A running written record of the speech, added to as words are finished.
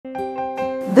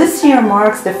This year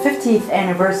marks the 50th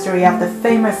anniversary of the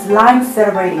famous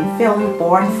lion-celebrating film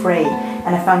Born Free,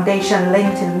 and a foundation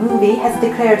linked to the movie has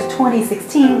declared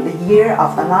 2016 the Year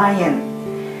of the Lion.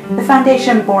 The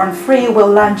foundation Born Free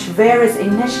will launch various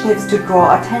initiatives to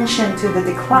draw attention to the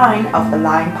decline of the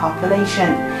lion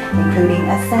population, including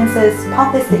a census,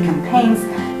 publicity campaigns,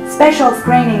 special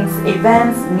screenings,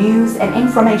 events, news, and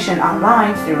information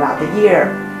online throughout the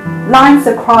year. Lions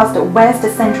across the West,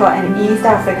 Central, and East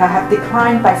Africa have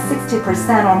declined by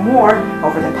 60% or more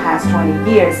over the past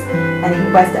 20 years, and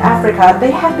in West Africa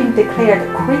they have been declared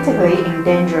critically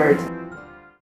endangered.